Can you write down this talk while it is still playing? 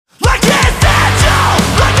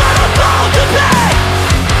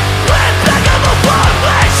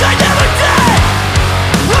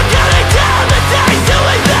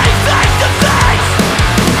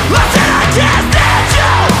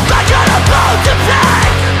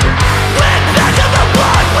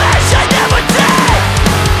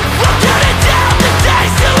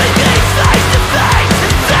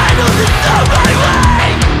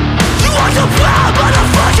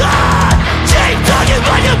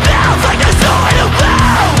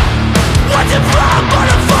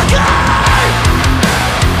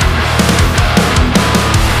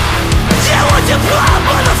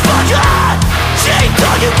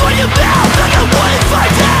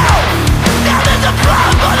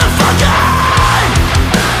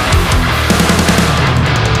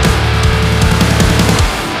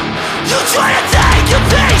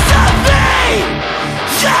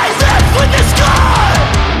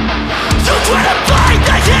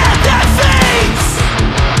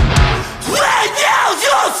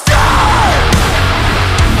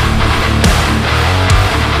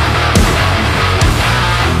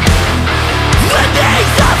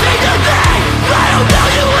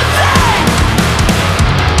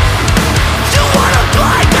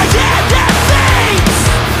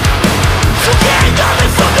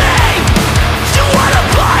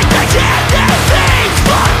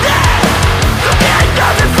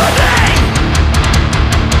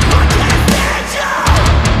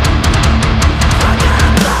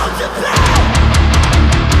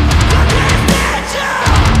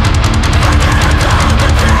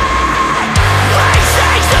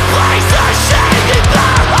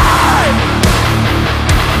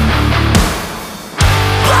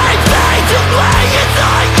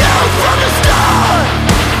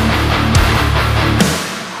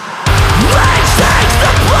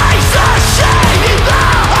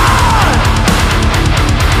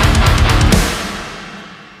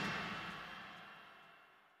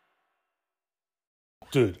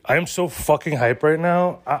Dude, I am so fucking hype right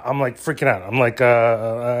now. I'm like freaking out. I'm like,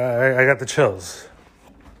 I got the chills.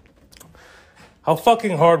 How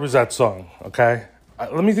fucking hard was that song, okay?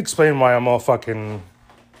 Let me explain why I'm all fucking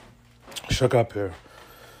shook up here.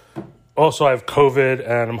 Also, I have COVID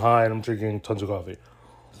and I'm high and I'm drinking tons of coffee.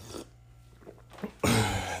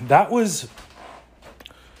 That was,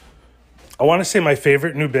 I want to say, my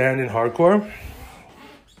favorite new band in hardcore,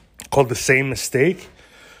 called The Same Mistake.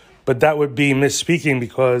 But that would be misspeaking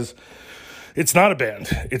because it's not a band.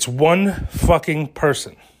 It's one fucking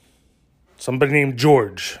person. Somebody named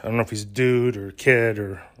George. I don't know if he's a dude or a kid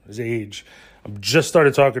or his age. I just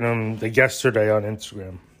started talking to him like yesterday on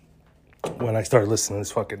Instagram when I started listening to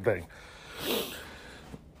this fucking thing.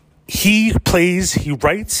 He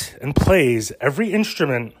writes and plays every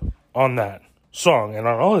instrument on that song and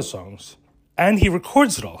on all his songs. And he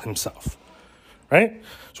records it all himself. Right?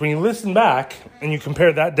 So when you listen back and you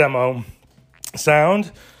compare that demo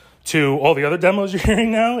sound to all the other demos you're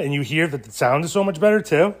hearing now, and you hear that the sound is so much better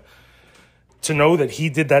too, to know that he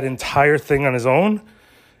did that entire thing on his own,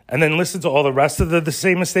 and then listen to all the rest of the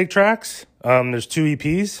Same Mistake tracks. There's 2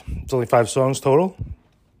 EPs. It's only 5 songs total.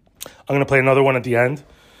 I'm going to play another one at the end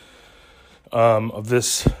of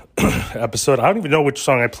this episode. I don't even know which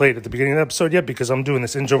song I played at the beginning of the episode yet because I'm doing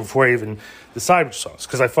this intro before I even decide which songs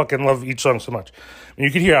because I fucking love each song so much. I mean,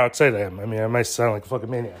 you can hear how excited I am. I mean, I might sound like a fucking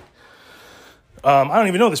maniac. I don't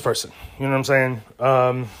even know this person. You know what I'm saying?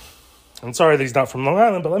 I'm sorry that he's not from Long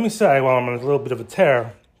Island, but let me say, while I'm on a little bit of a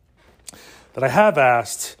tear, that I have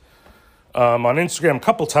asked on Instagram a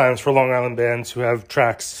couple times for Long Island bands who have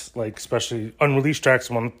tracks, like especially unreleased tracks,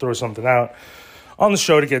 and want to throw something out on the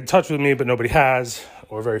show to get in touch with me, but nobody has,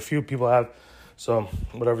 or very few people have. So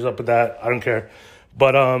whatever's up with that, I don't care.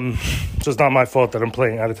 But so it's not my fault that I'm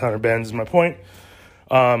playing out-of-towner bands is my point.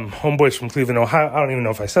 Homeboys from Cleveland, Ohio. I don't even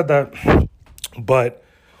know if I said that, but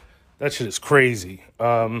that shit is crazy.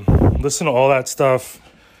 Listen to all that stuff.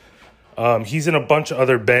 He's in a bunch of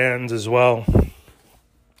other bands as well.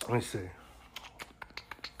 Let me see.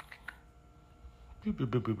 Boop, boop,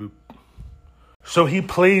 boop, boop, boop. So he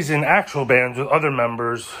plays in actual bands with other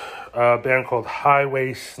members. A band called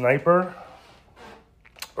Highway Sniper,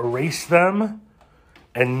 Erase Them,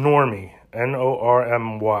 and Normie,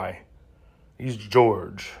 Normy. He's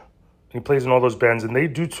George. He plays in all those bands, and they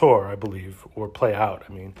do tour, I believe, or play out,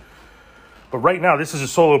 I mean. But right now, this is a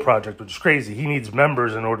solo project, which is crazy. He needs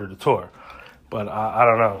members in order to tour. But I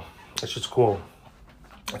don't know. It's just cool.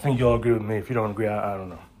 I think you'll agree with me. If you don't agree, I don't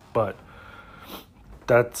know. But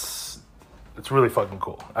it's really fucking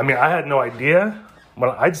cool. I mean, I had no idea. When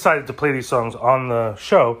I decided to play these songs on the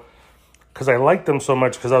show, because I liked them so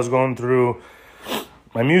much, because I was going through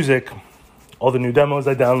my music, all the new demos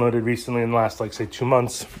I downloaded recently in the last, like, say, 2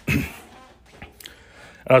 months. And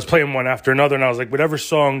I was playing one after another, and I was like, whatever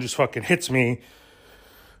song just fucking hits me,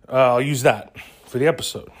 I'll use that for the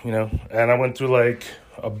episode, you know? And I went through, like,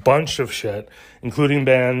 a bunch of shit, including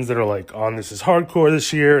bands that are, like, on This Is Hardcore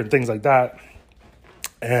this year and things like that.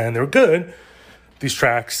 And they were good, these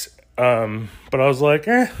tracks. But I was like,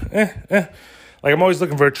 Like, I'm always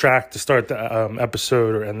looking for a track to start the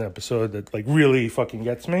episode or end the episode that, like, really fucking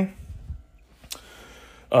gets me.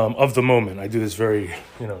 Of the moment. I do this very,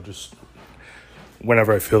 just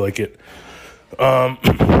whenever I feel like it.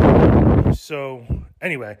 So,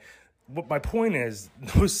 anyway, what my point is,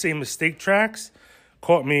 those Same Mistake tracks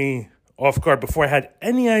caught me off guard before I had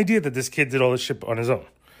any idea that this kid did all this shit on his own.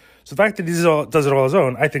 So the fact that he does it all on his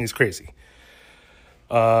own, I think is crazy.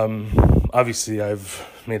 Obviously, I've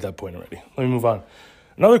made that point already. Let me move on.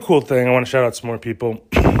 Another cool thing, I want to shout out some more people,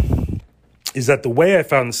 is that the way I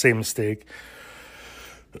found The Same Mistake,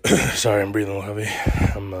 sorry, I'm breathing a little heavy.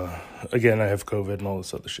 Again, I have COVID and all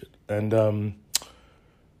this other shit. And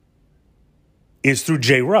is through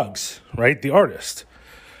JRuggz, right? The artist.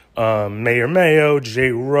 Mayo,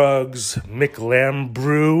 JRuggz, Mick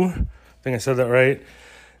Lambrou. I think I said that right.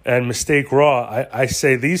 And Mistake Raw. I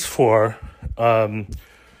say these four.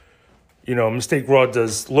 Mistake Raw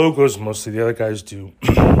does logos mostly. The other guys do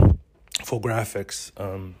full graphics.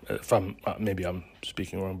 Maybe I'm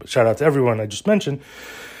speaking wrong, but shout out to everyone I just mentioned,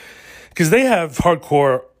 because they have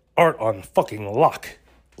hardcore art on fucking lock.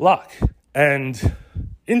 And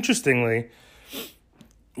interestingly,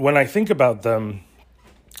 when I think about them,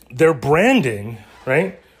 their branding,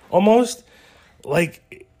 right? Almost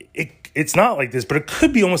like it's not like this, but it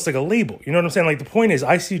could be almost like a label. You know what I'm saying? Like, the point is,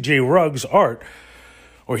 I see JRuggz art,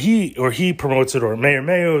 or he promotes it, or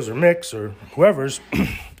Mayo's, or Mick's, or whoever's,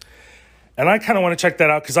 and I kind of want to check that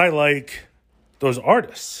out because I like those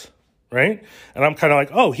artists, right? And I'm kind of like,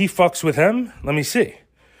 oh, he fucks with him? Let me see.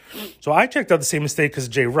 So I checked out The Same Mistake because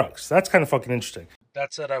of JRuggz. That's kind of fucking interesting.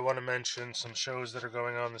 That said, I want to mention some shows that are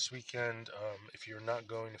going on this weekend. If you're not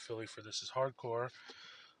going to Philly for This Is Hardcore,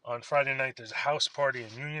 on Friday night there's a house party in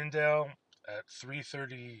Uniondale at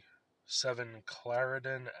 337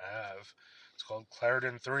 Clarendon Ave. It's called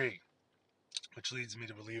Clarendon 3, which leads me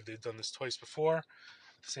to believe they've done this twice before at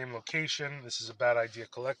the same location. This is a Bad Idea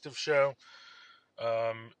Collective show.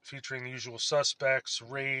 Featuring the usual suspects: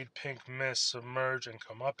 Raid, Pink Mist, Submerge, and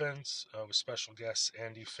Comeuppance, with special guests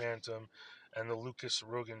Andy Phantom and the Lucas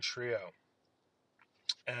Rogan Trio.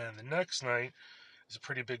 And the next night is a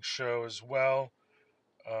pretty big show as well.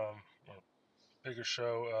 Bigger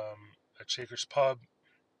show at Shaker's Pub.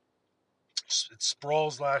 It's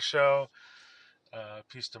Sprawl's last show.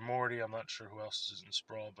 Peace to Morty. I'm not sure who else is in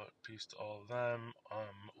Sprawl, but peace to all of them.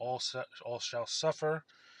 All Shall Suffer.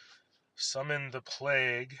 Summon the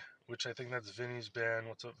Plague, which I think that's Vinny's band.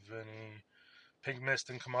 What's up, Vinny? Pink Mist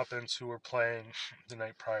and Comeuppance, who were playing the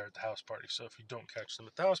night prior at the house party. So if you don't catch them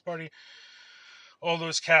at the house party, all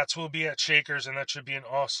those cats will be at Shakers, and that should be an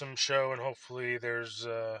awesome show. And hopefully there's,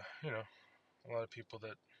 a lot of people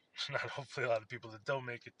that, not hopefully a lot of people that don't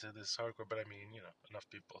make it to this hardcore, but I mean, enough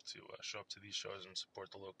people to show up to these shows and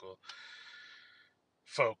support the local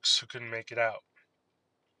folks who couldn't make it out.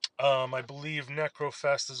 I believe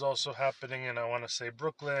Necrofest is also happening, and I want to say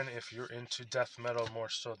Brooklyn if you're into death metal more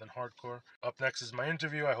so than hardcore. Up next is my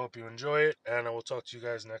interview. I hope you enjoy it, and I will talk to you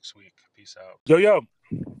guys next week. Peace out.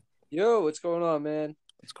 Yo, what's going on, man?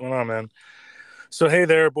 What's going on, man? So, hey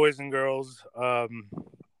there, boys and girls.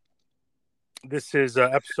 This is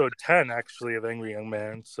episode 10, actually, of Angry Young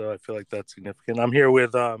Man, so I feel like that's significant. I'm here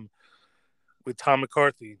with Tom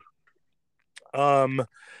McCarthy,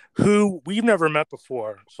 who we've never met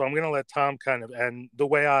before. So I'm going to let Tom and the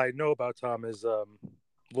way I know about Tom is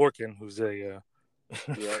Lorcan, who's a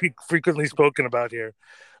frequently spoken about here,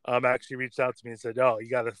 actually reached out to me and said, oh, you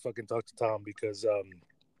got to fucking talk to Tom because,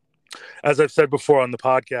 as I've said before on the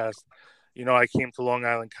podcast, I came to Long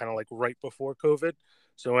Island kind of like right before COVID.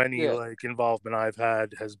 So any involvement I've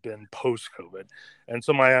had has been post-COVID. And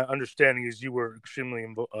so my understanding is you were extremely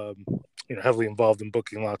heavily involved in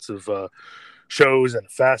booking lots of shows and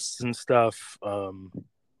fests and stuff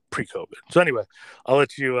pre-COVID. So anyway, I'll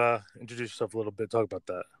let you introduce yourself a little bit, talk about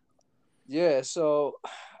that. Yeah, so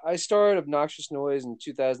I started Obnoxious Noise in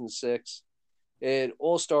 2006. It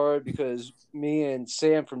all started because me and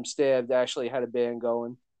Sam from Stabbed actually had a band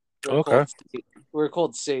going. We're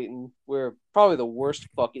called Satan. We're probably the worst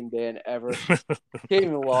fucking band ever. Can't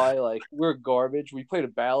even lie. Like, we're garbage. We played a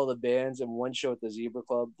battle of the bands and one show at the Zebra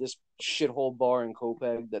Club, this shithole bar in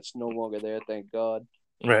Copiague that's no longer there, thank God.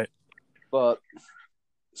 Right. But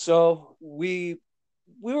so we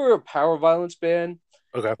were a power violence band.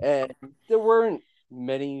 Okay. And there weren't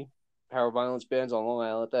many power violence bands on Long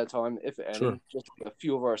Island at that time, if any. Just a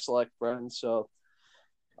few of our select friends. So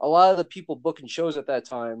a lot of the people booking shows at that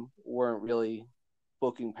time weren't really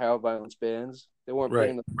booking power violence bands. They weren't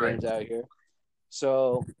bringing the bands out here.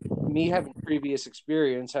 So me having previous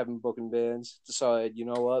experience having booking bands, decided, you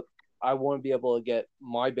know what, I want to be able to get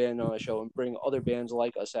my band on a show and bring other bands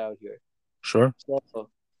like us out here. Sure. So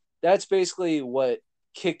that's basically what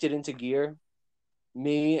kicked it into gear.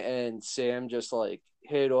 Me and Sam just like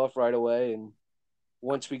hit it off right away, and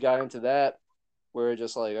once we got into that, we're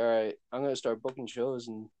just like, all right, I'm gonna start booking shows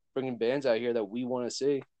and bringing bands out here that we want to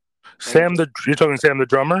see. You're talking Sam the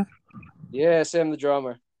drummer? Yeah, Sam the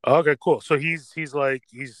drummer. Okay, cool. So he's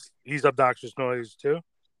Obnoxious Noise too?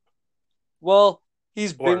 Well,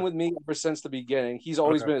 he's been with me ever since the beginning. He's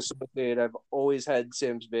always been associated. I've always had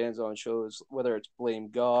Sam's bands on shows, whether it's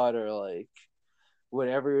Blame God or like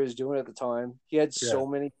whatever he was doing at the time. He had so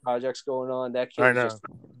many projects going on. That kid was just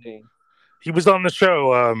insane. He was on the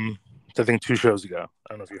show, I think 2 shows ago. I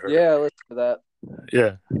don't know if you heard. Yeah, listen to that.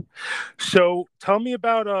 Yeah. So tell me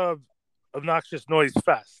about Obnoxious Noise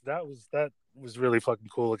Fest. That was really fucking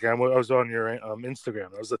cool. Again, I was on your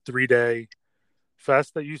Instagram. That was a 3-day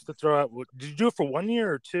fest that you used to throw out. Did you do it for 1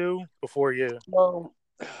 year or 2 before you? Well,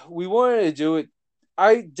 we wanted to do it.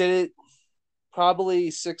 I did it probably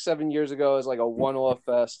 6-7 years ago as like a one-off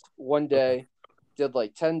fest. One day, did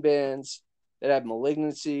like 10 bands. It had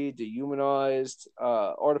Malignancy, Dehumanized,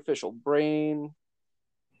 Artificial Brain,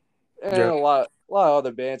 and a lot of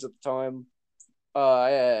other bands at the time. I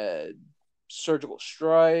had Surgical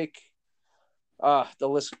Strike. The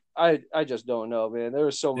list, I just don't know, man. There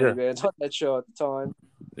were so many bands on that show at the time.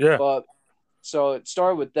 Yeah. But so it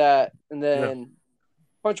started with that, and then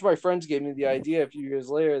a bunch of my friends gave me the idea a few years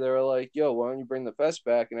later. They were like, yo, why don't you bring the fest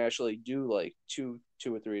back and actually do like two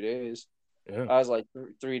or 3 days? Yeah. I was like,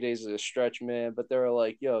 3 days is a stretch, man. But they were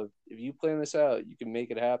like, yo, if you plan this out, you can make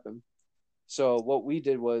it happen. So what we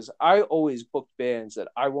did was I always booked bands that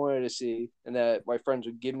I wanted to see and that my friends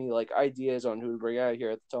would give me like ideas on who to bring out here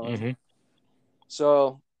at the time. Mm-hmm.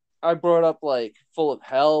 So I brought up like Full of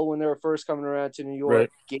Hell when they were first coming around to New York, Right.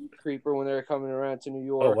 Gate Creeper when they were coming around to New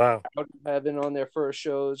Oh, York, wow. Out of Heaven on their first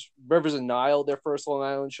shows, Rivers of Nile, their first Long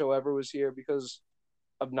Island show ever was here because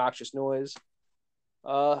of Obnoxious Noise.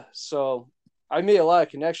 So I made a lot of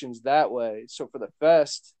connections that way. So for the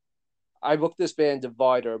fest, I booked this band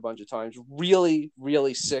Divider a bunch of times. Really,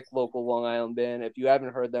 really sick local Long Island band. If you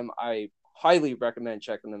haven't heard them, I highly recommend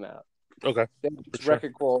checking them out. Okay. They have this For sure.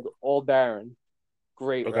 record called All Barren.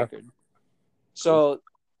 Great Okay. record. So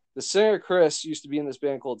the singer Chris used to be in this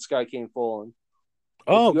band called Skycamefalling.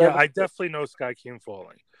 Oh, yeah, I definitely know Sky Came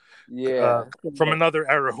Falling. Yeah. From another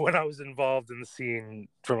era when I was involved in the scene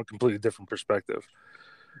from a completely different perspective.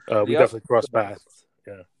 We definitely crossed paths.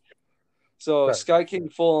 Yeah. So Right.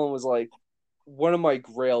 Skycamefalling was like one of my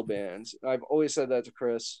grail bands. I've always said that to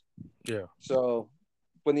Chris. Yeah. So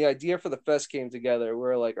when the idea for the fest came together, we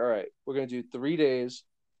were like, all right, we're going to do 3 days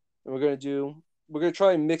and we're going to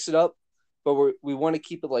try and mix it up, but we want to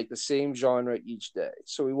keep it like the same genre each day.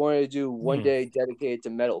 So we wanted to do one day dedicated to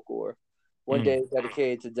metalcore, one day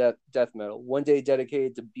dedicated to death metal, one day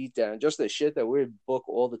dedicated to beatdown, just the shit that we book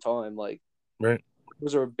all the time. Like, right.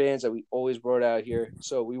 Those are bands that we always brought out here.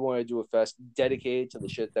 So we want to do a fest dedicated to the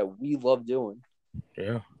shit that we love doing.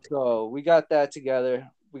 Yeah. So we got that together.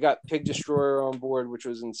 We got Pig Destroyer on board, which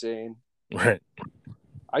was insane. Right.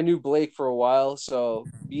 I knew Blake for a while, so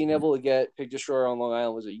being able to get Pig Destroyer on Long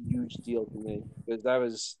Island was a huge deal to me because that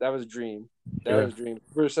was a dream. That was a dream.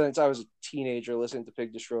 Ever since I was a teenager listening to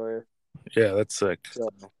Pig Destroyer. Yeah, that's sick. So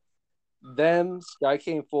them,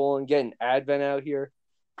 Skycamefalling, getting Advent out here.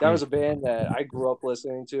 That was a band that I grew up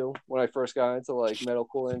listening to when I first got into like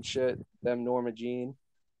metalcore and shit. Them, Norma Jean.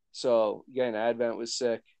 So getting Advent was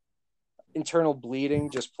sick. Internal Bleeding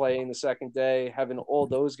just playing the second day, having all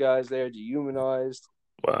those guys there, Dehumanized.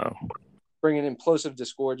 Wow. Bringing Implosive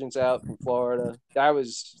Disgorgence out from Florida. That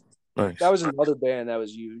was nice. That was another band that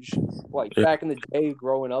was huge. Like back in the day,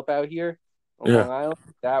 growing up out here on Long Island,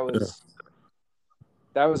 that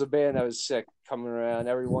was a band that was sick coming around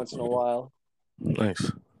every once in a while.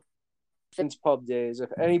 Nice. Finn's Pub Days. If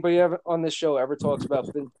anybody ever on this show ever talks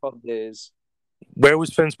about Finn's Pub Days, where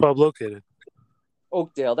was Finn's Pub located?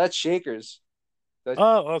 Oakdale. That's Shakers.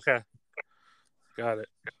 Oh, okay. Got it.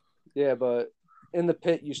 Yeah, but In the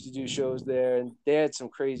Pit used to do shows there, and they had some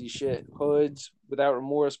crazy shit. Hoods, Without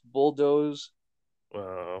Remorse, Bulldoze.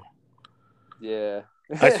 Wow. Yeah.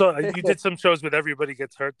 I saw you did some shows with Everybody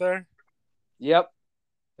Gets Hurt there. Yep.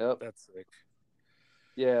 That's sick.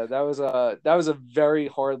 Yeah, that was a very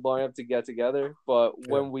hard lineup to get together. But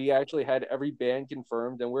when we actually had every band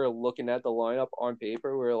confirmed and we were looking at the lineup on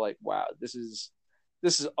paper, we were like, wow, this is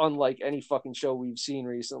unlike any fucking show we've seen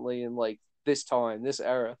recently in like this time, this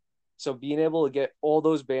era. So being able to get all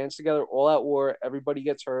those bands together, All Out War, Everybody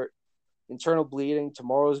Gets Hurt, Internal Bleeding,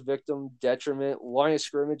 Tomorrow's Victim, Detriment, Line of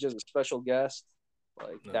Scrimmage as a special guest,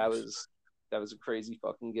 like that was a crazy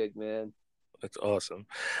fucking gig, man. That's awesome.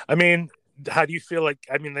 I mean, how do you feel like?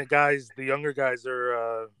 I mean, the younger guys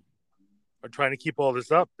are trying to keep all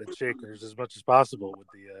this up at Shakers as much as possible with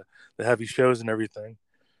the heavy shows and everything.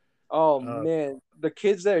 Oh man, the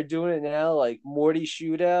kids that are doing it now, like Morty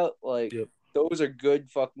Shootout, like those are good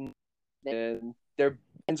fucking, and their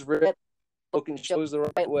bands rip, booking shows the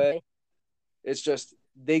right way. It's just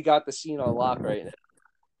they got the scene on lock right now.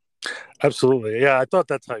 Absolutely, yeah. I thought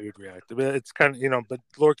that's how you'd react. I mean, it's kind of but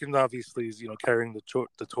Lorcan obviously is carrying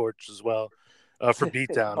the torch as well for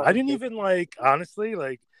Beatdown. I didn't even honestly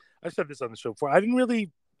I've said this on the show before. I didn't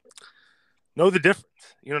really know the difference.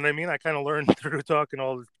 You know what I mean? I kind of learned through talking to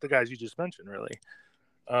all the guys you just mentioned, really.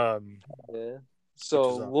 Yeah.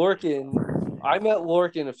 So Lorcan, I met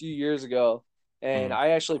Lorcan a few years ago, and I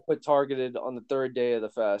actually put Targeted on the third day of the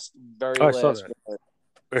fest, last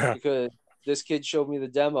minute, because this kid showed me the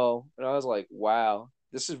demo, and I was like, wow,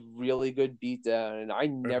 this is really good beatdown. And I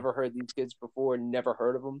never heard these kids before, never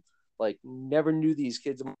heard of them, like never knew these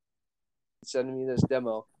kids. Sending me this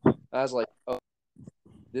demo, I was like, oh,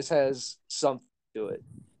 this has something to it.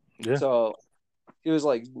 Yeah. So he was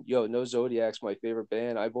like, yo, No Zodiac's my favorite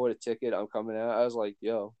band. I bought a ticket. I'm coming out. I was like,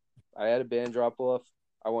 yo, I had a band drop off.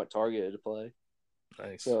 I want Targeted to play.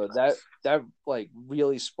 Nice. So that like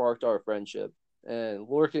really sparked our friendship. And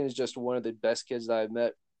Lorcan is just one of the best kids that I've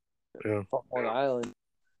met on Long Island.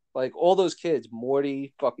 Like all those kids,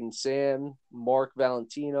 Morty, fucking Sam, Mark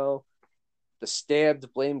Valentino, the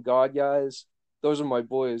Stabbed, Blame God guys. Those are my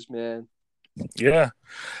boys, man. Yeah.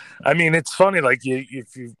 I mean, it's funny. Like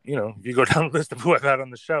if you go down the list of who I've had on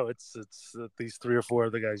the show, it's at least 3 or 4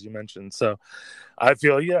 of the guys you mentioned. So I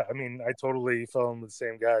feel, yeah. I mean, I totally fell in with the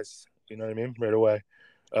same guys. You know what I mean? Right away.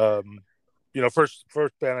 First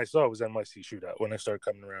band I saw was NYC Shootout when I started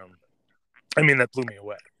coming around. I mean, that blew me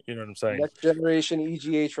away. You know what I'm saying? Next generation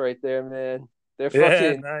EGH right there, man. They're Yeah,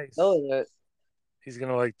 fucking nice. killing it. He's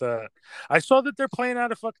gonna like that. I saw that they're playing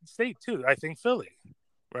out of fucking state too. I think Philly,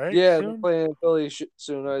 right? Yeah, they're Soon. playing in Philly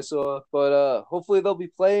soon. I saw, but hopefully they'll be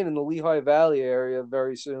playing in the Lehigh Valley area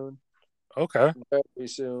very soon. Okay. Very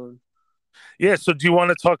soon. Yeah. So, do you want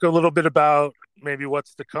to talk a little bit about maybe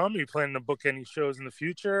what's to come? Are you planning to book any shows in the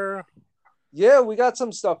future? Yeah, we got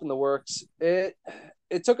some stuff in the works. It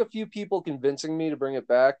took a few people convincing me to bring it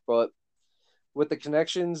back, but with the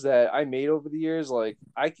connections that I made over the years, like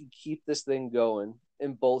I could keep this thing going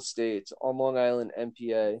in both states, on Long Island and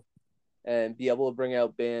PA, and be able to bring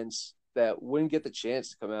out bands that wouldn't get the chance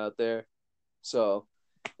to come out there. So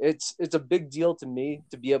it's a big deal to me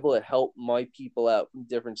to be able to help my people out from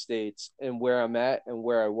different states and where I'm at and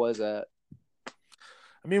where I was at.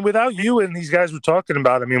 I mean, without you and these guys we're talking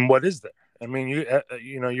about, I mean, what is there? I mean,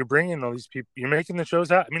 you're bringing all these people. You're making the shows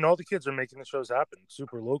happen. I mean, all the kids are making the shows happen.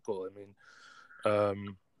 Super local. I mean,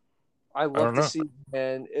 I I love don't to know. see,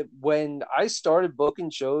 and when I started booking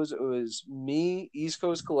shows, it was me, East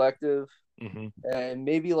Coast Collective, Mm-hmm. and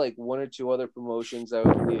maybe like one or two other promotions that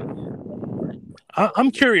would be. I'm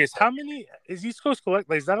curious. How many is East Coast Collective?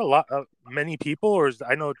 Like, is that a lot? Many people, or is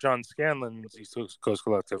I know John Scanlon's East Coast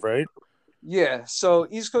Collective, right? Yeah, so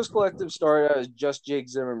East Coast Collective started as just Jake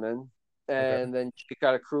Zimmerman, Okay. and then Jake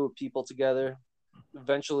got a crew of people together.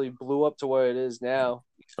 Eventually blew up to where it is now.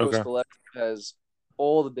 East Coast Okay. Collective has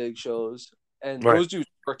all the big shows, and Right. those dudes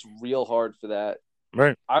worked real hard for that.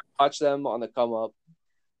 Right. I watched them on the come up.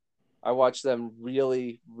 I watched them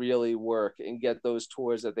really, really work and get those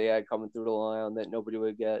tours that they had coming through the line that nobody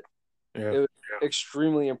would get. Yeah. It was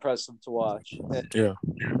extremely impressive to watch. And Yeah.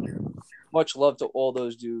 much love to all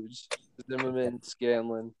those dudes, Zimmerman,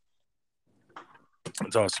 Scanlon.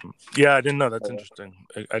 It's awesome. Yeah, I didn't know. That's interesting.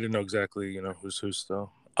 I didn't know exactly, who's who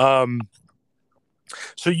still.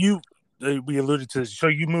 So we alluded to this. So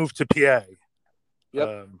you moved to PA.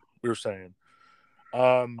 Yep. We were saying.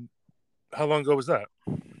 How long ago was that?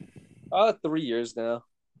 3 years now.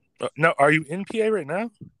 No, are you in PA right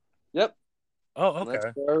now? Yep. Oh, That's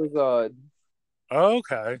okay. where I was.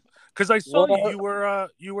 Okay. Because I saw Well,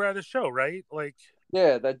 you were at a show, right? Like,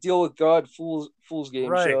 yeah, that Deal with God Fool's Game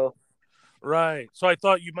right, show. right. So I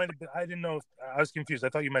thought you might have been. I didn't know. I was confused. I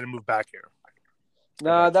thought you might have moved back here. I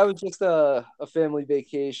Nah, got that you. was just a family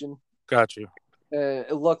vacation. Got you. And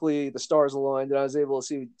luckily, the stars aligned, and I was able to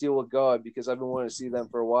see Deal with God because I've been wanting to see them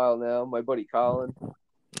for a while now. My buddy Colin,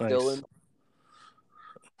 Nice. Dylan.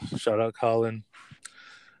 Shout out Colin.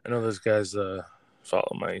 I know those guys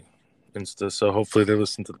follow my Insta, so hopefully they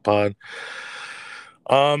listen to the pod.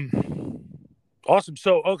 Awesome.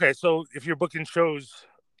 So okay, so if you're booking shows,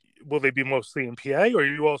 will they be mostly in PA, or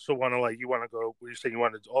you also want to go? You're saying you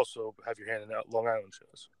want to also have your hand in Long Island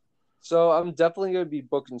shows? So I'm definitely going to be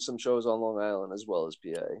booking some shows on Long Island as well as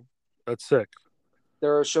PA. That's sick.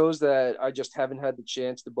 There are shows that I just haven't had the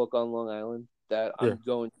chance to book on Long Island that Yeah. I'm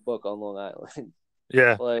going to book on Long Island.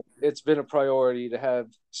 Yeah. Like it's been a priority to have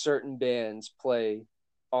certain bands play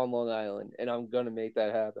on Long Island, and I'm gonna make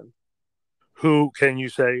that happen. Who can you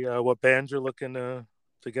say what bands you're looking to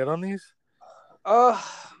get on these? Uh,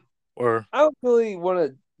 Or I don't really want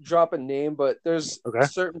to drop a name, but there's okay,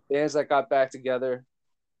 certain bands that got back together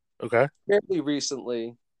okay, fairly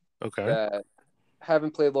recently okay. that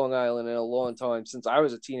haven't played Long Island in a long time, since I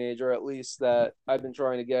was a teenager at least, that I've been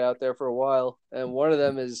trying to get out there for a while. And one of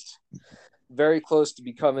them is very close to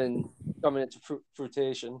becoming coming into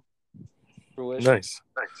fruition. Nice.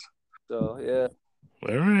 So yeah.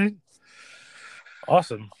 All right.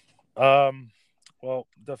 Awesome. Well,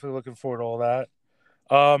 definitely looking forward to all that.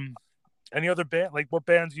 Any other band? Like, what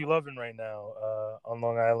bands are you loving right now on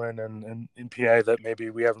Long Island and in PA that maybe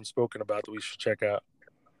we haven't spoken about that we should check out?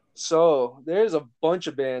 So there's a bunch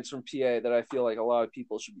of bands from PA that I feel like a lot of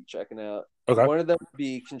people should be checking out. Okay. One of them would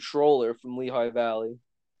be Controller from Lehigh Valley.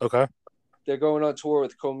 Okay. They're going on tour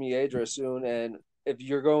with Comeuppance soon, and if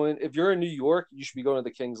you're in New York, you should be going to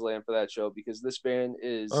the Kingsland for that show because this band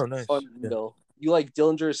is Nice. unreal. Yeah. You like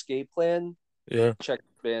Dillinger Escape Plan? Yeah. Check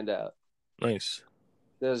the band out. Nice.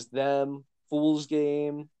 There's them, Fool's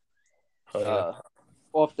Game, Yeah.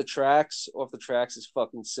 Off the Tracks. Off the Tracks is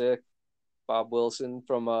fucking sick. Bob Wilson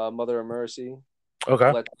from Mother of Mercy.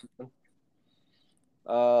 Okay.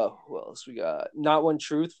 Who else we got? Not One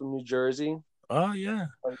Truth from New Jersey. Oh yeah.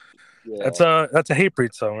 Yeah. That's a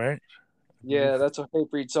Hatebreed song, right? Yeah, that's a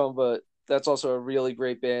Hatebreed song, but that's also a really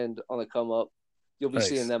great band on the come up. You'll be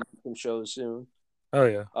seeing Nice. them at some shows soon. Oh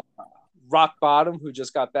yeah. Rock Bottom, who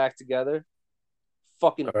just got back together,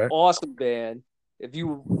 fucking All right. awesome band. If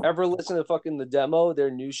you ever listen to fucking the demo,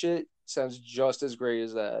 their new shit sounds just as great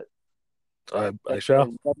as that. I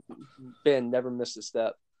shall. Band never missed a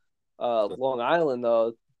step. Long Island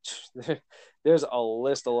though, there's a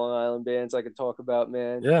list of Long Island bands I could talk about,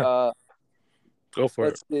 man. Yeah. Go for it.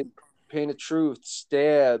 Let's see, Pain of Truth,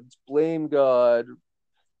 Stabbed, Blame God,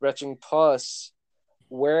 Retching Pus,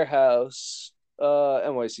 Warehouse,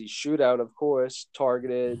 NYC Shootout, of course,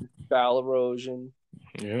 Targeted, Bowel Erosion.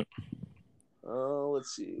 Yeah.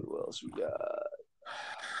 Let's see what else we got.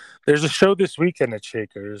 There's a show this weekend at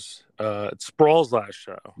Shakers. It's Sprawl's last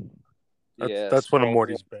show. That's one of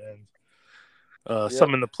Morty's bands.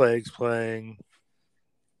 Some in the Plague's playing.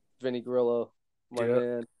 Vinny Grillo, my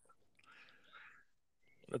man.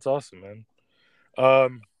 That's awesome,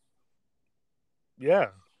 man. Yeah.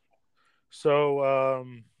 So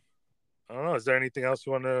I don't know. Is there anything else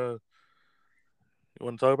you want to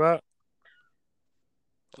talk about?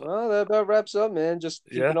 Well, that about wraps up, man. Just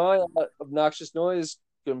keep an eye on Obnoxious Noise.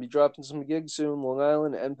 Going to be dropping some gigs soon, Long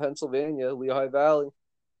Island and Pennsylvania, Lehigh Valley.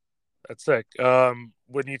 That's sick.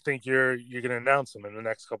 When do you think you're going to announce them in the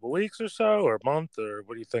next couple of weeks or so, or a month, or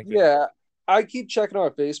what do you think? Yeah, I keep checking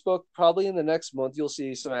our Facebook. Probably in the next month, you'll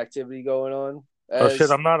see some activity going on. Oh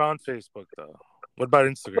shit, I'm not on Facebook though. What about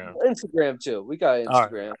Instagram? Instagram too. We got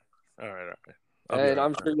Instagram. All right. And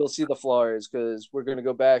I'm sure you'll see the flyers because we're going to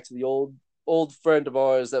go back to the old friend of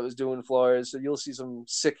ours that was doing flyers. So you'll see some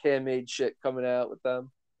sick handmade shit coming out with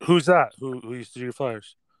them. Who's that? Who used to do your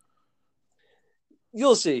flyers?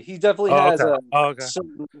 You'll see. He definitely has a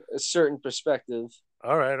certain perspective.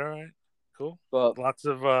 All right. Cool. But lots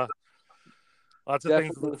of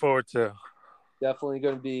things to look forward to. Definitely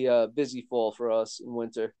going to be a busy fall for us in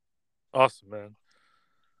winter. Awesome, man.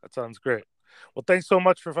 That sounds great. Well, thanks so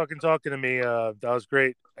much for fucking talking to me. That was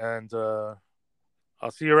great. And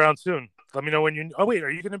I'll see you around soon. Let me know when you... Oh, wait. Are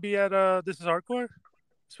you going to be at This Is Hardcore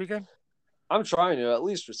this weekend? I'm trying to, at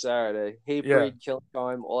least for Saturday. Hatebreed, Killing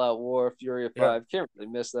Time, All Out War, Fury of 5. Can't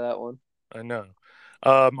really miss that one. I know.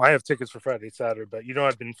 I have tickets for Friday, Saturday, but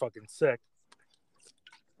I've been fucking sick,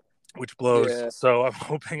 which blows. Yeah. So I'm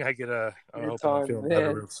hoping I get I'm feeling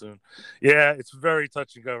better real soon. Yeah, it's very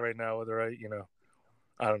touch and go right now. Whether I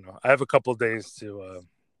don't know. I have a couple of days to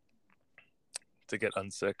get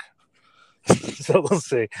unsick. So we'll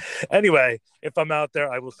see. Anyway, if I'm out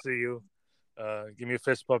there, I will see you. Give me a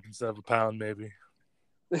fist bump instead of a pound, maybe.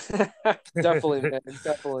 Definitely, man.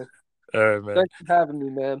 Definitely. All right, man. Thanks for having me,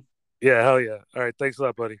 man. Yeah, hell yeah. All right, thanks a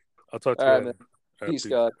lot, buddy. I'll talk to you later. Man. Peace,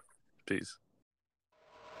 God. Peace.